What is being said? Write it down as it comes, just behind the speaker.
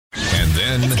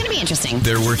Then It's going to be interesting.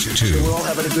 there were two. We're all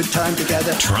having a good time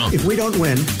together. Trump. If we don't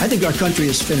win, I think our country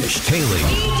is finished. Haley.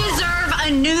 We deserve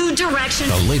a new direction.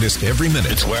 The latest every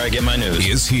minute. It's where I get my news.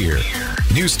 Is here.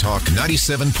 News Talk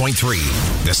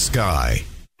 97.3. The Sky.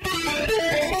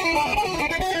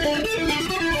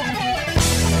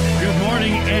 Good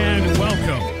morning and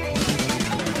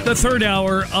welcome. The third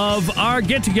hour of our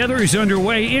get-together is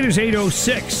underway. It is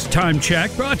 8:06. Time check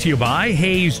brought to you by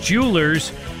Hayes Jewelers,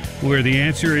 where the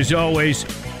answer is always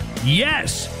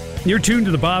yes. You're tuned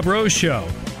to the Bob Rose Show.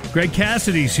 Greg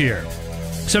Cassidy's here.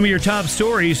 Some of your top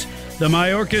stories: the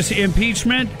Mayorkis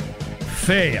impeachment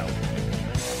failed.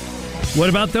 What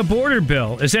about the border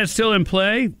bill? Is that still in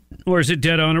play, or is it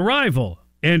dead on arrival?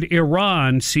 And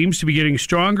Iran seems to be getting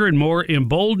stronger and more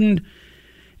emboldened,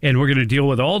 and we're going to deal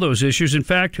with all those issues. In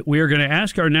fact, we are going to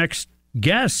ask our next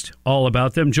guest all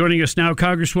about them. Joining us now,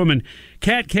 Congresswoman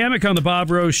Cammack on the Bob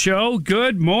Rose Show.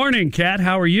 Good morning, Kat.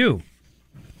 How are you?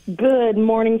 Good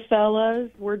morning, fellas.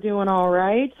 We're doing all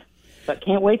right, but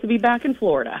can't wait to be back in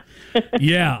Florida.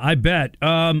 Yeah, I bet.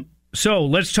 So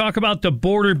let's talk about the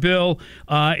border bill.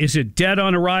 Is it dead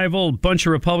on arrival? A bunch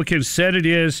of Republicans said it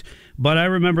is, but I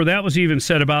remember that was even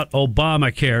said about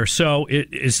Obamacare. So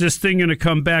is this thing going to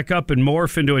come back up and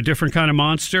morph into a different kind of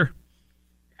monster?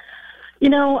 You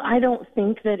know, I don't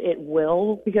think that it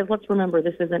will, because let's remember,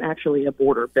 this isn't actually a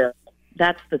border bill.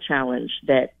 That's the challenge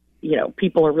that, you know,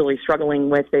 people are really struggling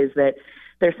with, is that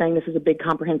they're saying this is a big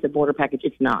comprehensive border package.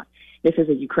 It's not. This is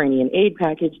a Ukrainian aid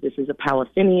package. This is a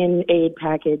Palestinian aid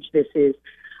package. This is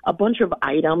a bunch of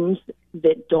items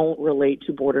that don't relate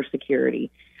to border security.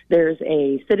 There's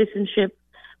a citizenship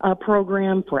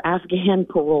program for Afghan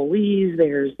parolees.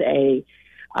 There's a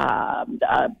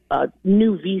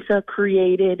new visa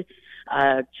created,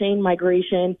 chain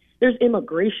migration. There's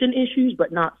immigration issues,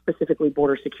 but not specifically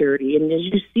border security. And as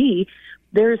you see,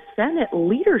 there's Senate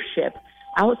leadership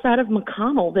outside of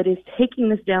McConnell that is taking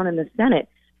this down in the Senate.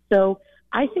 So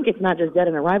I think it's not just dead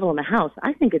on arrival in the House.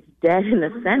 I think it's dead in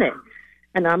the Senate.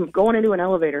 And I'm going into an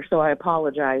elevator, so I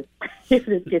apologize if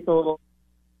this gets a little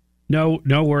No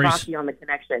worries. rocky on the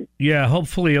connection. Yeah,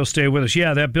 hopefully you'll stay with us.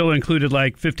 Yeah, that bill included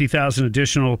like 50,000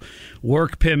 additional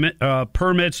work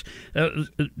permits.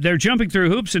 They're jumping through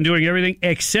hoops and doing everything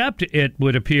except, it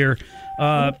would appear,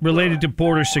 related to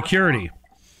border security.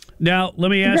 Now,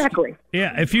 let me ask Exactly.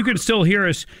 if you can still hear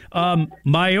us,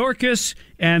 Mayorkis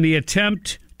and the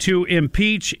attempt to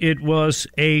impeach, it was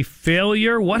a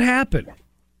failure. What happened?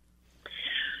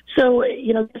 So,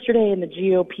 you know, yesterday in the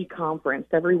GOP conference,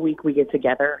 every week we get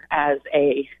together as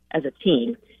a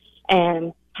team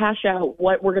and hash out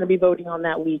what we're going to be voting on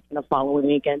that week and the following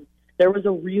week. And there was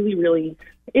a really, really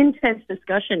intense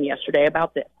discussion yesterday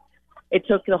about this. It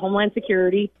took the Homeland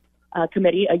Security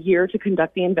Committee a year to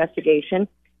conduct the investigation.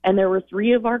 And there were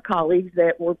three of our colleagues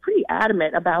that were pretty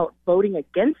adamant about voting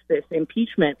against this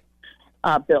impeachment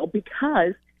bill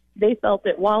because they felt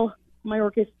that while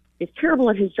Mayorkis is terrible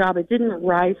at his job, it didn't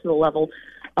rise to the level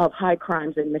of high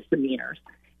crimes and misdemeanors.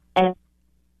 And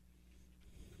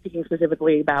speaking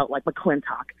specifically about like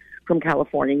McClintock from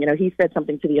California, you know, he said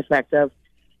something to the effect of,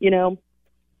 you know,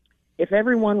 if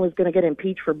everyone was going to get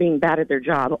impeached for being bad at their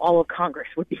job, all of Congress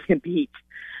would be impeached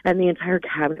and the entire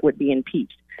cabinet would be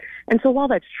impeached. And so while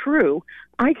that's true,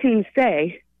 I can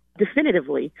say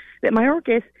definitively that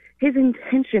Mayorkis, his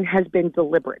intention has been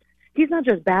deliberate. He's not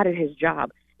just bad at his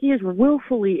job. He is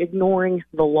willfully ignoring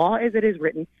the law as it is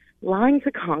written, lying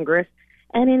to Congress,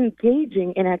 and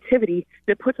engaging in activity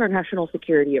that puts our national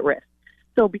security at risk.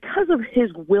 So because of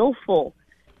his willful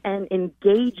and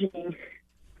engaging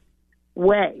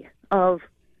way of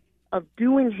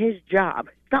doing his job,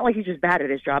 it's not like he's just bad at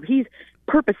his job. He's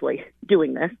purposely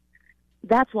doing this.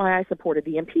 That's why I supported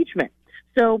the impeachment.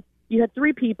 So you had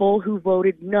three people who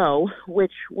voted no,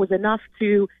 which was enough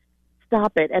to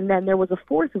stop it. And then there was a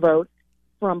fourth vote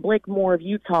from Blake Moore of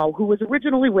Utah, who was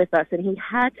originally with us, and he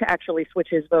had to actually switch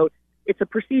his vote. It's a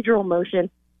procedural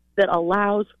motion that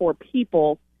allows for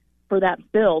people for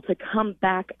that bill to come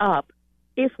back up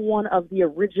if one of the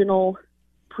original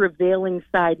prevailing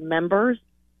side members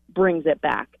brings it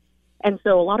back. And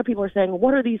so a lot of people are saying,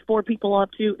 what are these four people up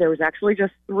to? There was actually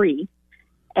just three.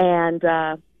 And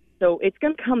so it's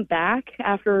going to come back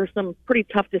after some pretty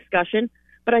tough discussion.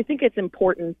 But I think it's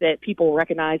important that people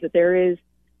recognize that there is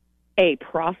a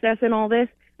process in all this.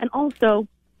 And also,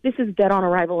 this is dead on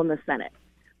arrival in the Senate.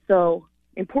 So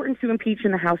important to impeach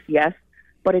in the House, yes,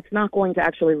 but it's not going to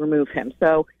actually remove him.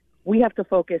 So we have to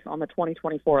focus on the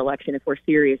 2024 election if we're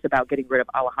serious about getting rid of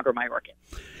Alejandro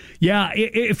Mayorkas. Yeah,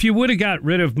 if you would have got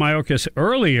rid of Mayorkas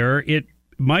earlier, it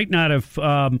might not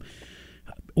have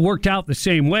worked out the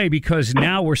same way, because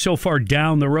now we're so far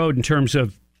down the road in terms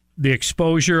of the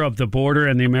exposure of the border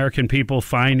and the American people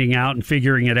finding out and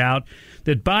figuring it out,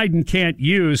 that Biden can't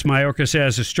use Mayorkis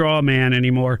as a straw man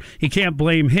anymore. He can't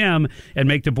blame him and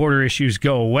make the border issues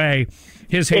go away.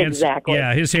 His hands, exactly.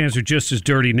 Yeah, his hands are just as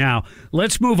dirty now.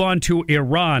 Let's move on to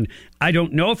Iran. I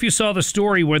don't know if you saw the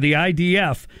story where the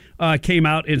IDF came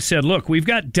out and said, look, we've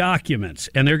got documents,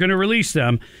 and they're going to release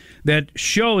them, that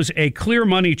shows a clear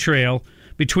money trail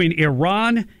between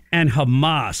Iran and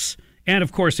Hamas. And,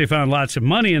 of course, they found lots of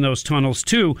money in those tunnels,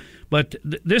 too. But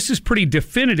this is pretty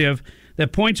definitive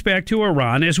that points back to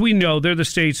Iran. As we know, they're the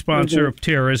state sponsor of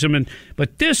terrorism.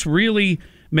 But this really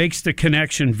makes the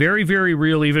connection very, very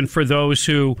real, even for those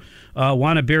who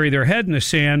want to bury their head in the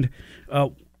sand.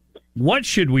 What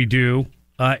should we do?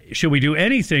 Should we do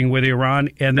anything with Iran?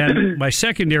 And then my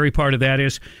secondary part of that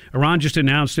is Iran just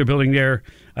announced they're building their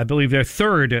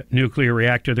third nuclear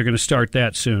reactor. They're going to start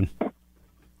that soon.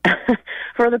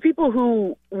 For the people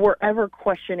who were ever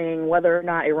questioning whether or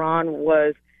not Iran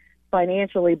was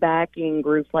financially backing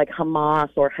groups like Hamas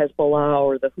or Hezbollah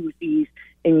or the Houthis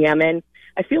in Yemen,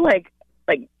 I feel like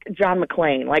John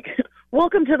McClane,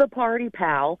 welcome to the party,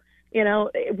 pal. You know,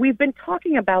 we've been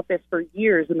talking about this for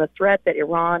years and the threat that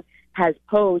Iran has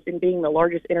posed in being the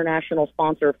largest international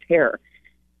sponsor of terror.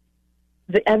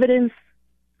 The evidence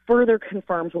further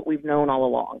confirms what we've known all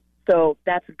along. So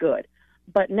that's good.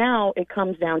 But now it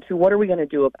comes down to what are we going to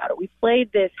do about it? We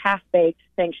played this half-baked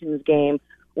sanctions game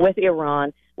with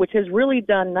Iran, which has really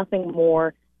done nothing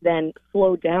more than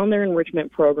slow down their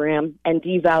enrichment program and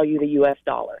devalue the U.S.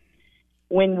 dollar.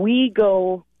 When we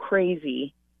go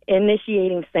crazy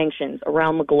initiating sanctions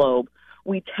around the globe,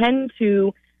 we tend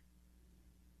to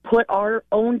put our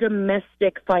own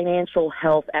domestic financial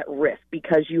health at risk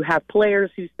because you have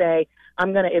players who say,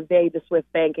 I'm going to evade the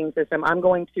SWIFT banking system. I'm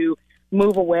going to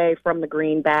move away from the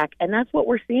greenback. And that's what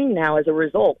we're seeing now as a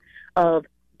result of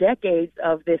decades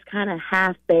of this kind of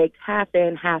half-baked,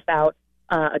 half-in, half-out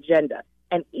agenda.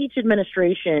 And each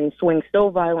administration swings so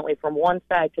violently from one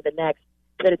side to the next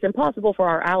that it's impossible for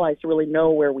our allies to really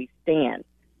know where we stand.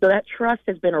 So that trust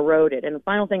has been eroded. And the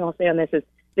final thing I'll say on this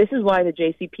is why the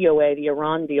JCPOA, the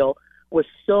Iran deal, was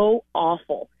so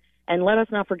awful. And let us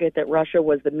not forget that Russia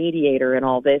was the mediator in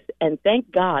all this. And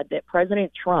thank God that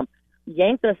President Trump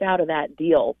yanked us out of that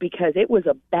deal because it was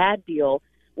a bad deal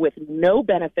with no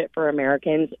benefit for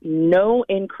Americans, no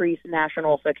increased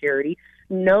national security,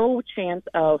 no chance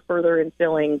of further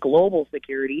instilling global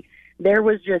security. There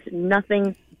was just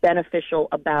nothing beneficial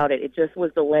about it. It just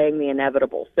was delaying the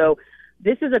inevitable. So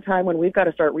this is a time when we've got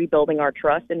to start rebuilding our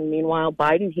trust. And meanwhile,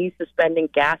 Biden, he's suspending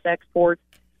gas exports,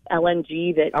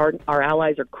 LNG that our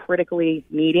allies are critically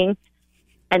needing.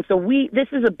 And so this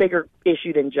is a bigger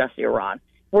issue than just Iran.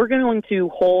 We're going to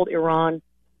hold Iran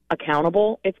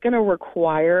accountable. It's going to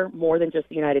require more than just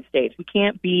the United States. We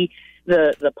can't be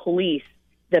the police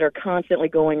that are constantly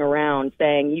going around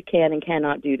saying you can and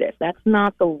cannot do this. That's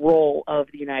not the role of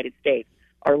the United States.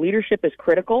 Our leadership is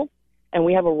critical, and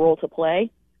we have a role to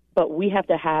play, but we have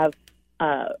to have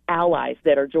allies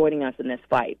that are joining us in this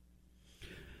fight.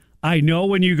 I know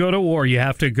when you go to war, you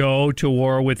have to go to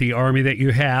war with the army that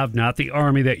you have, not the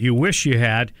army that you wish you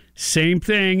had. Same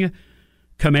thing,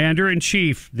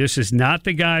 Commander-in-Chief. This is not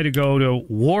the guy to go to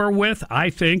war with,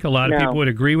 I think. A lot of people would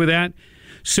agree with that.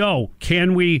 So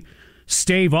can we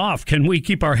stave off? Can we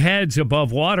keep our heads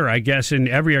above water, I guess, in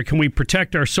every area? Can we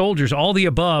protect our soldiers, all the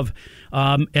above,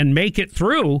 and make it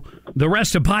through the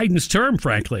rest of Biden's term,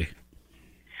 frankly?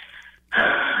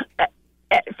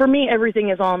 For me, everything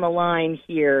is on the line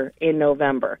here in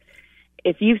November.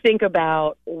 If you think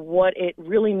about what it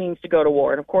really means to go to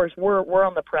war, and of course we're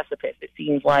on the precipice, it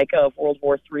seems like, of World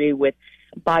War III with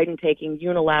Biden taking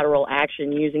unilateral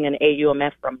action using an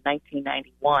AUMF from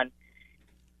 1991.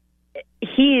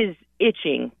 He is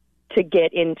itching to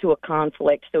get into a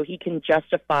conflict so he can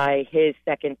justify his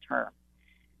second term.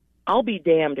 I'll be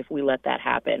damned if we let that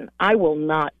happen. I will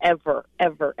not ever,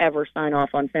 ever, ever sign off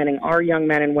on sending our young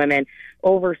men and women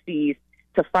overseas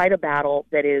to fight a battle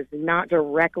that is not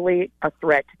directly a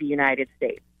threat to the United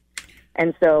States.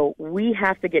 And so we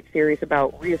have to get serious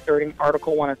about reasserting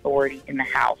Article 1 authority in the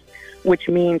House, which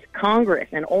means Congress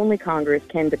and only Congress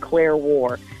can declare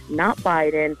war, not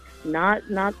Biden, not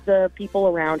the people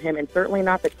around him, and certainly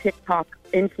not the TikTok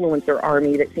influencer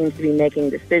army that seems to be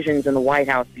making decisions in the White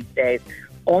House these days.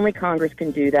 Only Congress can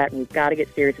do that, and we've got to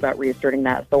get serious about reasserting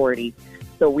that authority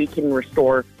so we can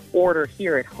restore order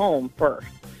here at home first.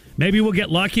 Maybe we'll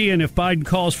get lucky, and if Biden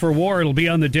calls for war, it'll be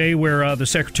on the day where the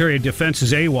Secretary of Defense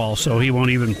is AWOL, so he won't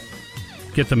even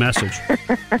get the message.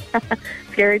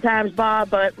 Scary times, Bob,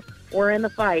 but we're in the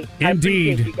fight.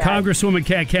 Indeed. Congresswoman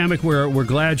Cammack, we're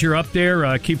glad you're up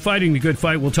there. Keep fighting the good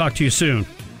fight. We'll talk to you soon.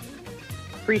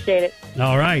 Appreciate it.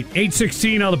 All right.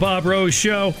 8:16 on the Bob Rose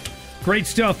Show. Great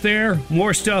stuff there.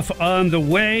 More stuff on the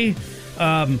way.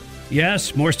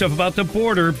 Yes, more stuff about the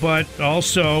border, but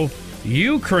also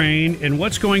Ukraine and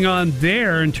what's going on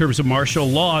there in terms of martial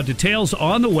law. Details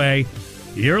on the way.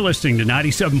 You're listening to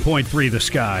 97.3 The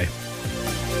Sky.